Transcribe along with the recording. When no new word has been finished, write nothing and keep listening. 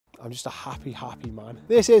I'm just a happy, happy man.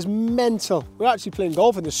 This is mental. We're actually playing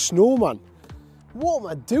golf in the snow, man. What am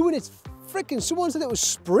I doing? It's freaking, someone said it was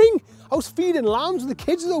spring. I was feeding lambs with the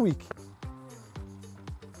kids of the week.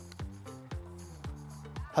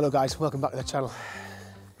 Hello guys, welcome back to the channel.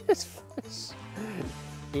 It's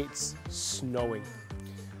snowing.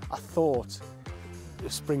 I thought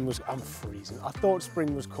spring was, I'm freezing. I thought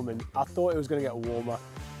spring was coming. I thought it was gonna get warmer.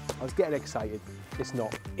 I was getting excited. It's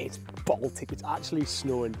not, it's Baltic. It's actually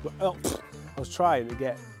snowing. But I was trying to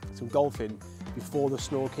get some golf in before the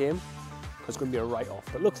snow came, because it's gonna be a write-off.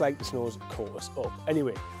 But it looks like the snow's caught us up.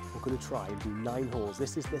 Anyway, we're gonna try and do 9 holes.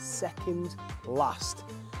 This is the second last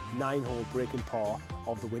 9-hole breaking par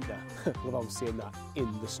of the winter. Love how I'm saying that,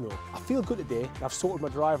 in the snow. I feel good today. I've sorted my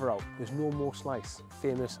driver out. There's no more slice.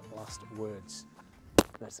 Famous last words.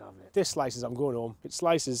 Let's have it. This slices, I'm going home. It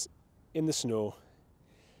slices in the snow.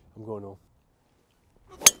 I'm going home.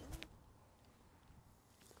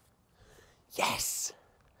 Yes!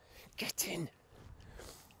 Get in.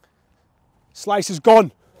 Slice is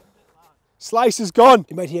gone. Slice is gone.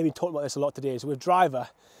 You might hear me talking about this a lot today. So with driver,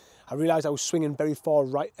 I realised I was swinging very far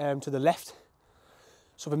right to the left.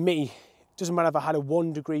 So for me, it doesn't matter if I had a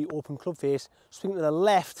 1 degree open club face, swinging to the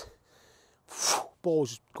left, ball was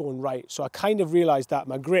just going right. So I kind of realised that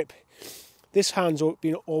my grip, this hand's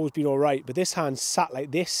always been all right, but this hand sat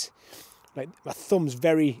like this, like my thumb's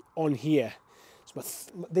very on here. So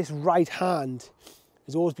this right hand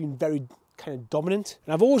has always been very kind of dominant.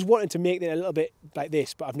 And I've always wanted to make it a little bit like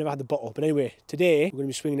this, but I've never had the bottle. But anyway, today we're going to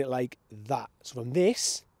be swinging it like that. So from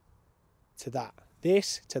this to that,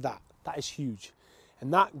 this to that. That is huge.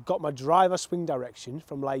 And that got my driver swing direction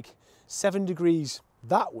from like 7 degrees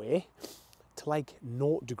that way to like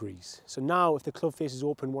 0 degrees. So now if the club face is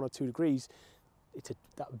open 1 or 2 degrees, it's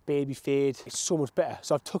that baby fade, it's so much better.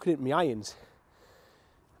 So I've tucked it into my irons.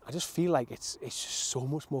 I just feel like it's just so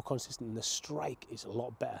much more consistent, and the strike is a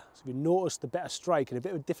lot better. So if you notice the better strike and a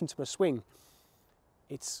bit of a difference to my swing,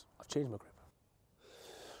 I've changed my grip.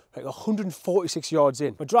 Like 146 yards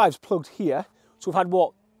in. My drive's plugged here, so we've had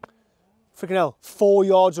what? Freaking hell, 4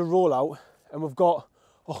 yards of rollout, and we've got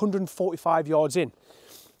 145 yards in.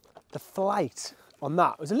 The flight on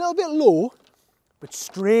that was a little bit low, but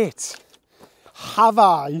straight. Have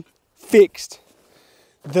I fixed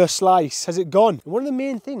the slice? Has it gone? And one of the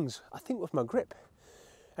main things, I think, was my grip.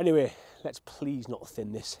 Anyway, let's please not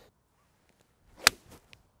thin this.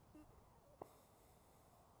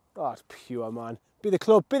 Oh, it's pure, man. Be the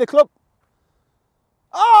club, be the club.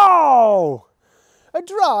 Oh! A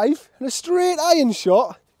drive and a straight iron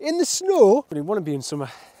shot in the snow. I didn't want to be in summer.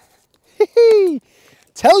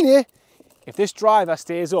 Telling you, if this driver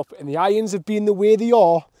stays up and the irons have been the way they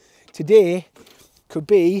are, today could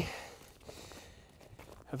be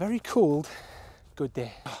a very cold, good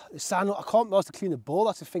day. The sand, I can't be asked to clean the ball,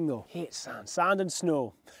 that's the thing though. Hate sand, sand and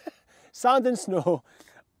snow. Sand and snow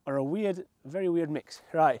are a weird, very weird mix.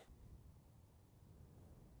 Right.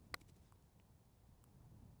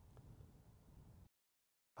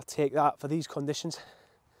 I'll take that for these conditions.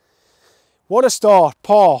 What a start,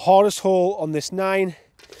 par, hardest hole on this 9.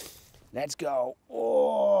 Let's go.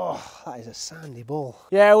 Oh, that is a sandy ball.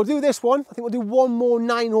 Yeah, we'll do this one. I think we'll do one more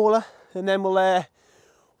 9-holer and then we'll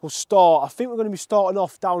start. I think we're going to be starting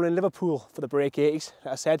off down in Liverpool for the break 80s,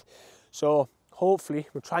 like I said. So hopefully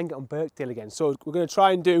we'll try and get on Birkdale again. So we're going to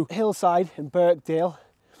try and do Hillside and Birkdale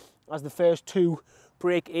as the first 2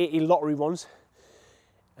 break 80 lottery ones.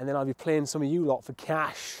 And then I'll be playing some of you lot for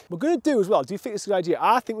cash. We're going to do as well, do you think it's a good idea?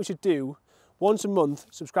 I think we should do once a month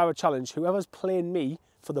subscriber challenge. Whoever's playing me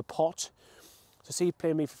for the pot, so see you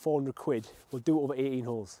playing me for 400 quid, we'll do it over 18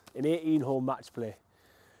 holes. An 18-hole match play.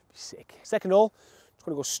 Be sick. Second hole, just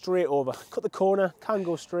going to go straight over. Cut the corner, can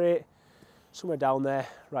go straight, somewhere down there.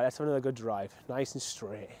 Right, let's have another good drive. Nice and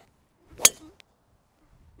straight.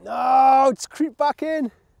 No, it's creeped back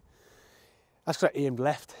in. That's because I aimed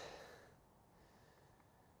left.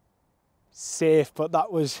 Safe, but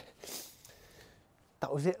that was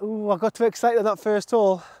it. Ooh, I got too excited on that first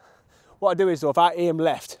hole. What I do is though, if I aim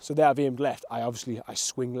left, so there I've aimed left, I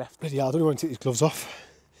swing left. Bloody hell, I don't even want to take these gloves off.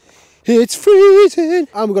 It's freezing.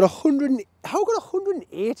 And we've got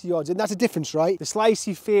 180 yards in. That's a difference, right? The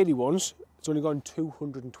slicey, fairly ones, it's only gone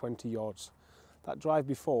 220 yards. That drive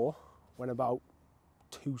before went about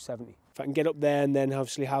 270. If I can get up there and then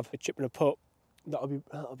obviously have a chip and a putt,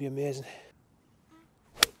 that'll be amazing.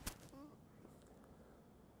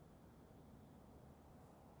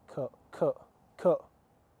 Cut, cut, cut.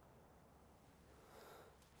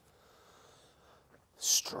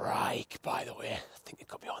 Strike, by the way. I think it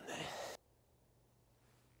could be on there.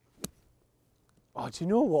 Oh, do you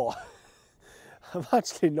know what? I'm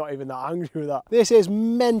actually not even that angry with that. This is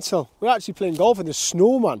mental. We're actually playing golf in the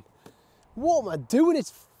snow, man. What am I doing?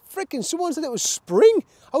 It's freaking, someone said it was spring.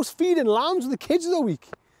 I was feeding lambs with the kids the other week.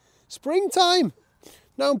 Springtime.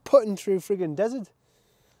 Now I'm putting through friggin' desert.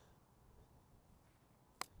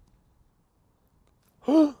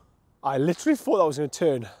 I literally thought that was going to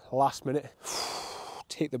turn last minute.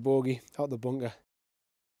 Take the bogey out the bunker.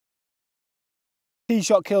 Tee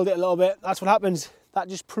shot killed it a little bit. That's what happens. That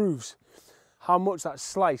just proves how much that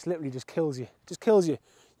slice literally just kills you. Just kills you.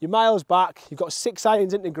 You're miles back, you've got 6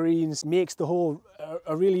 irons into greens, makes the hole,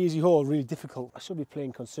 a really easy hole, really difficult. I should be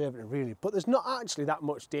playing conservative really, but there's not actually that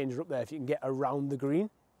much danger up there if you can get around the green.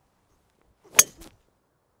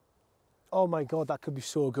 Oh my God, that could be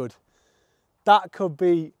so good. That could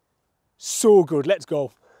be so good. Let's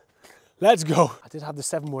go. Let's go. I did have the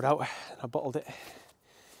 7 wood out and I bottled it.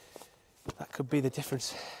 That could be the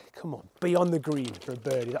difference. Come on, be on the green for a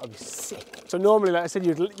birdie. That would be sick. So normally, like I said,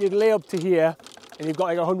 you'd lay up to here and you've got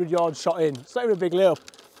like a 100-yard shot in. It's not even a big layup.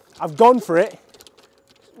 I've gone for it,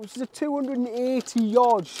 which is a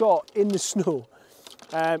 280-yard shot in the snow.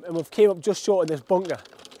 And we've came up just short in this bunker.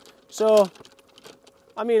 So,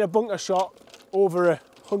 I mean, a bunker shot over a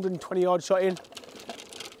 120-yard shot in.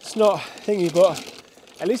 It's not thingy, but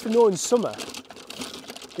at least for knowing summer,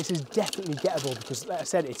 this is definitely gettable because, like I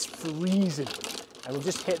said, it's freezing. And we've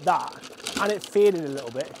just hit that, and it faded a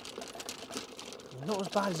little bit. Not as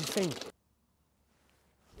bad as you think.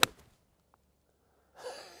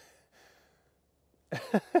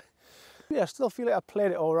 Yeah, I still feel like I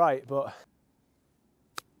played it all right, but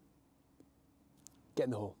get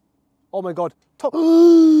in the hole. Oh my God, top.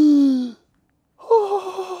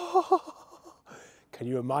 Can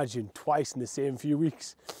you imagine twice in the same few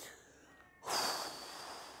weeks?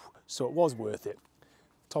 So it was worth it.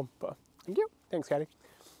 Tom, but thank you. Thanks, Kenny.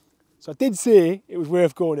 So I did say it was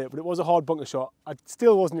worth going it, but it was a hard bunker shot. I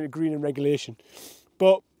still wasn't in a green in regulation,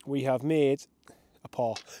 but we have made a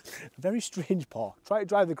par. A very strange par. Tried to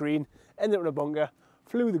drive the green, ended up in a bunker,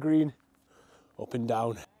 flew the green, up and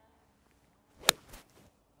down.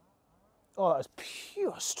 Oh, that was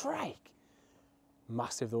pure strike.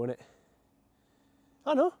 Massive though, isn't it?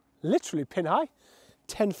 I know, literally pin high,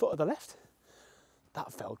 10 foot to the left.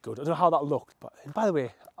 That felt good. I don't know how that looked, but and by the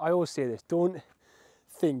way, I always say this, don't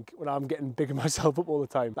think when I'm getting bigging myself up all the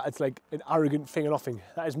time that it's like an arrogant thing or nothing.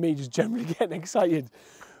 That is me just generally getting excited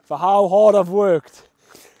for how hard I've worked.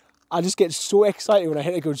 I just get so excited when I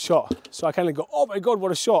hit a good shot. So I kind of go, oh my God,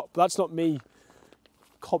 what a shot. But that's not me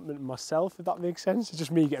complimenting myself, if that makes sense. It's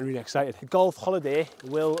just me getting really excited. The golf holiday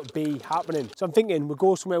will be happening. So I'm thinking we'll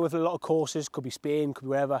go somewhere with a lot of courses, could be Spain, could be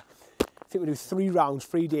wherever. I think we'll do 3 rounds,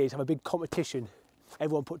 3 days, have a big competition.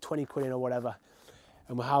 Everyone put 20 quid in or whatever.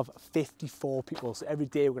 And we'll have 54 people. So every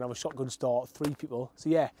day we're gonna have a shotgun start, 3 people. So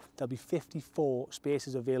yeah, there'll be 54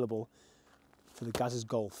 spaces available for the Gaz's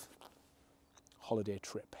Golf holiday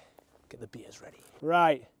trip. Get the beers ready.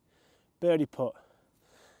 Right, birdie putt.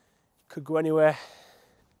 Could go anywhere.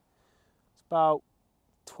 It's about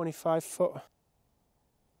 25 foot.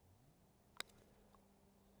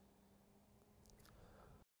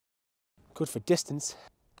 Good for distance.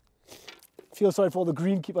 Feel sorry for all the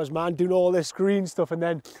greenkeepers, man, doing all this green stuff and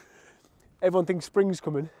then everyone thinks spring's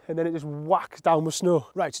coming and then it just whacks down with snow.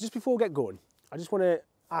 Right, so just before we get going, I just want to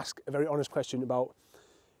ask a very honest question about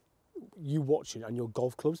you watching and your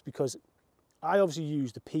golf clubs, because I obviously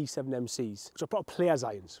use the P7MCs, which are proper players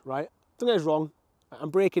irons, right? Don't get us wrong, I'm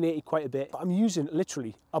breaking 80 quite a bit, but I'm using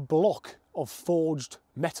literally a block of forged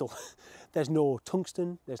metal. There's no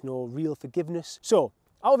tungsten, there's no real forgiveness. So,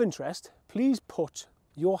 out of interest, please put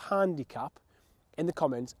your handicap in the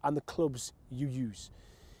comments and the clubs you use.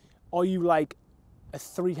 Are you like a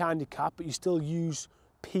 3 handicap but you still use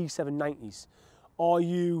P790s? Are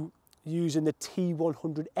you using the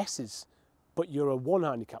T100Ss but you're a 1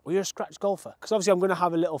 handicap? Or you're a scratch golfer? Because obviously I'm going to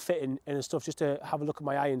have a little fitting and stuff just to have a look at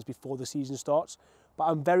my irons before the season starts, but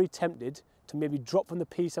I'm very tempted to maybe drop from the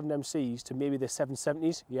P7MCs to maybe the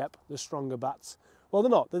 770s. Yep, the stronger bats. Well,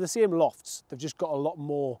 they're not, they're the same lofts, they've just got a lot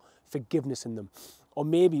more forgiveness in them. Or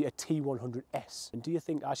maybe a T100S. And do you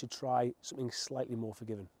think I should try something slightly more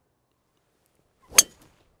forgiving?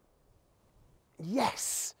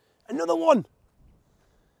 Yes! Another one!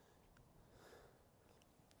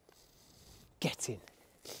 Get in.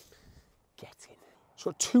 Get in.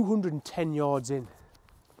 So 210 yards in.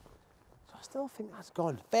 So I still think that's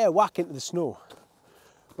gone. Fair whack into the snow.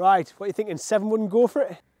 Right, what are you thinking? 7 wouldn't go for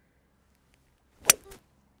it?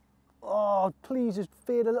 Oh, please just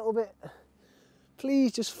fade a little bit.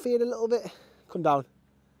 Please just fade a little bit. Come down.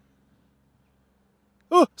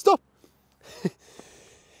 Oh, stop!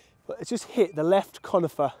 But it's just hit the left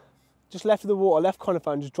conifer just left of the water, left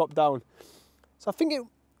conifer and just dropped down. So I think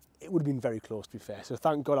it would have been very close, to be fair. So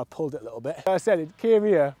thank God I pulled it a little bit. Like I said, it came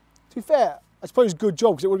here. To be fair, I suppose it's a good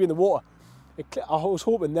job because it would have been in the water. I was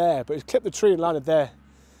hoping there, but it clipped the tree and landed there.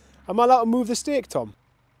 Am I allowed to move the stake, Tom?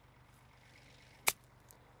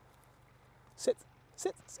 Sit,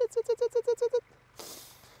 sit, sit, sit, sit, sit, sit, sit, sit.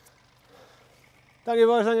 Thank you,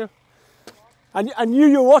 boys, thank you. I knew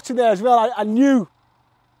you were watching there as well, I knew.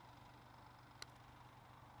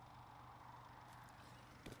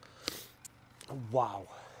 Wow.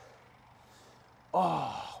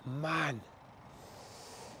 Oh, man.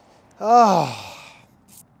 Oh.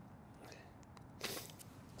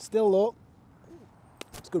 Still low.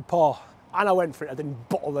 It's a good paw. And I went for it, I didn't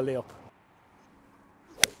bottle the layup.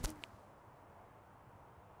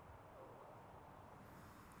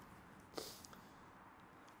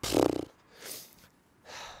 That's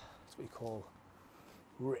what you call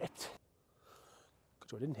ripped. Good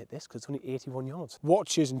job I didn't hit this because it's only 81 yards.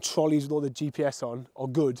 Watches and trolleys with all the GPS on are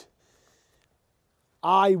good.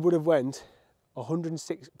 I would have went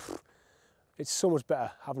 106. It's so much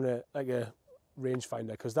better having a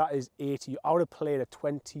rangefinder because that is 80. I would have played a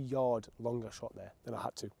 20-yard longer shot there than I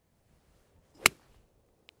had to.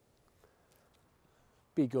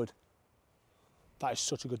 Be good. That is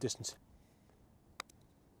such a good distance.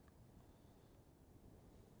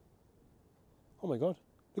 Oh my God,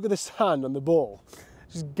 look at the sand on the ball.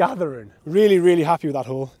 Just gathering. Really, really happy with that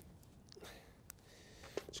hole.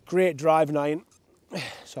 It's a great driving iron.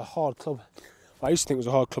 It's a hard club. I used to think it was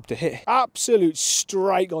a hard club to hit. Absolute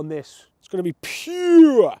strike on this. It's going to be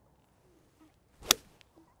pure.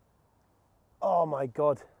 Oh my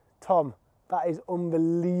God, Tom, that is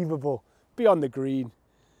unbelievable. Beyond the green.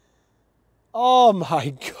 Oh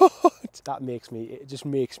my God. That makes me, it just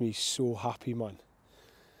makes me so happy, man.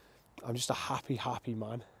 I'm just a happy, happy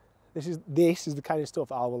man. This is the kind of stuff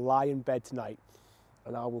I will lie in bed tonight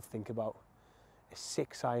and I will think about. A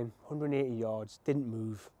 6-iron, 180 yards, didn't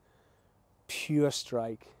move, pure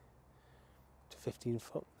strike to 15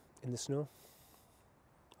 foot in the snow.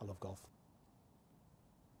 I love golf.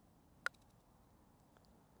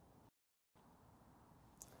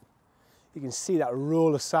 You can see that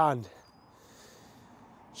roll of sand.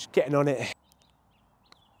 Just getting on it.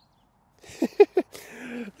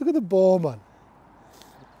 Look at the ball, man.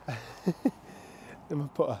 Then my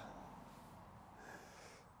putter.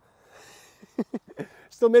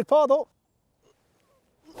 Still mid-par though.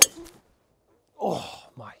 Oh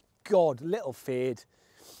my God, little fade.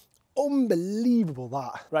 Unbelievable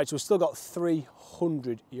that. Right, so we've still got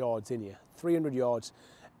 300 yards in here. 300 yards.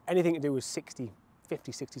 Anything to do with 60,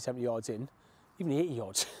 50, 60, 70 yards in, even 80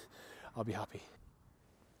 yards, I'll be happy.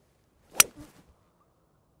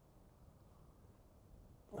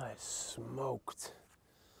 That is smoked.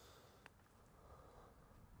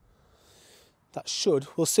 That should,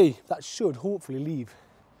 we'll see, that should hopefully leave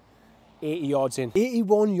 80 yards in.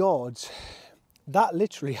 81 yards, that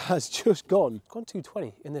literally has just gone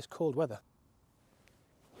 220 in this cold weather.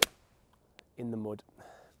 In the mud.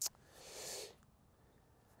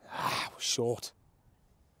 Ah, we're short.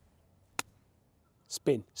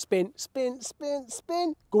 Spin, spin, spin, spin,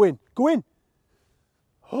 spin. Go in, go in.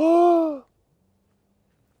 Oh,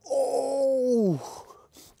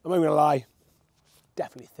 I'm not gonna lie,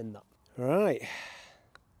 definitely thin that. Right,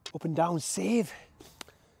 up and down save.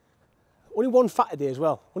 Only one fat today as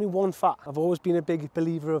well, only one fat. I've always been a big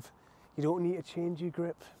believer of you don't need to change your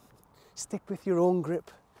grip. Stick with your own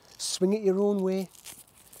grip, swing it your own way.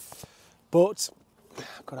 But,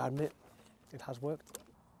 I've got to admit, it has worked.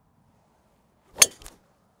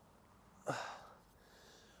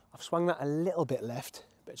 I've swung that a little bit left,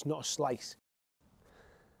 but it's not a slice.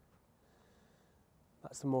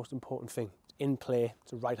 That's the most important thing. In play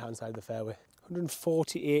to the right hand side of the fairway.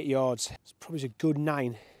 148 yards. It's probably a good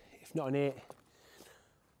 9, if not an 8.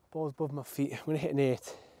 Ball's above my feet. I'm going to hit an 8.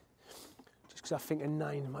 Just because I think a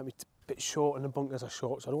 9 might be a bit short and the bunkers are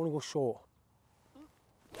short, so I don't want to go short.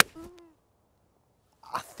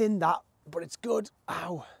 I thinned that, but it's good.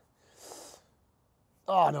 Ow.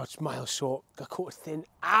 Oh no, it's miles short. Got caught thin.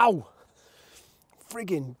 Ow.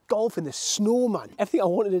 Friggin' golf in the snow, man. Everything I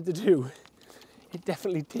wanted it to do, it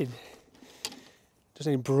definitely did. Just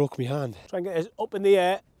even broke my hand. Try and get it up in the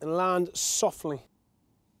air and land softly.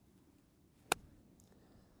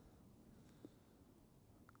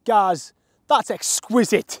 Guys, that's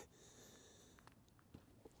exquisite.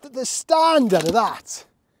 The standard of that.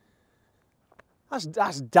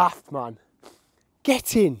 That's daft, man.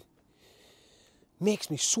 Get in. Makes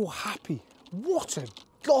me so happy. What a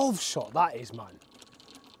golf shot that is, man.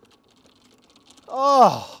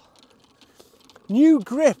 Oh, new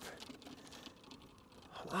grip.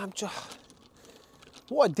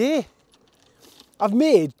 What a day. I've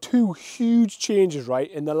made 2 huge changes, right,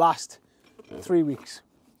 in the last 3 weeks.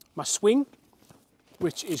 My swing,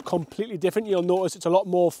 which is completely different. You'll notice it's a lot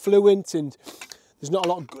more fluent and there's not a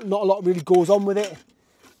lot really goes on with it.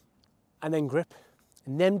 And then grip.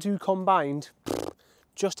 And them 2 combined,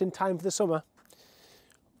 just in time for the summer.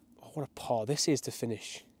 Oh, what a par this is to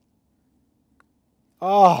finish.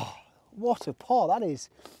 Oh, what a par that is.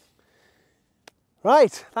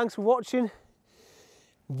 Right, thanks for watching.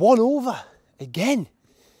 1 over again.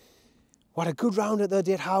 What a good round at the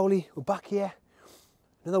day at Howley. We're back here.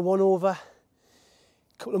 Another 1 over.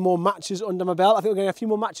 A couple of more matches under my belt. I think we're getting a few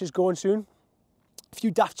more matches going soon. A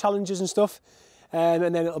few daft challenges and stuff. And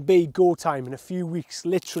then it'll be go time in a few weeks,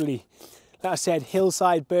 literally. Like I said,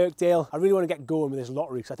 Hillside, Birkdale. I really want to get going with this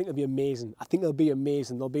lottery because I think it'll be amazing. I think it'll be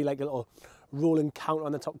amazing. There'll be like a little rolling count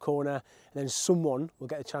on the top corner, and then someone will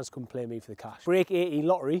get a chance to come play me for the cash. Break 80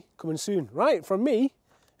 lottery coming soon. Right, from me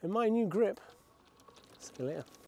and my new grip. See you later.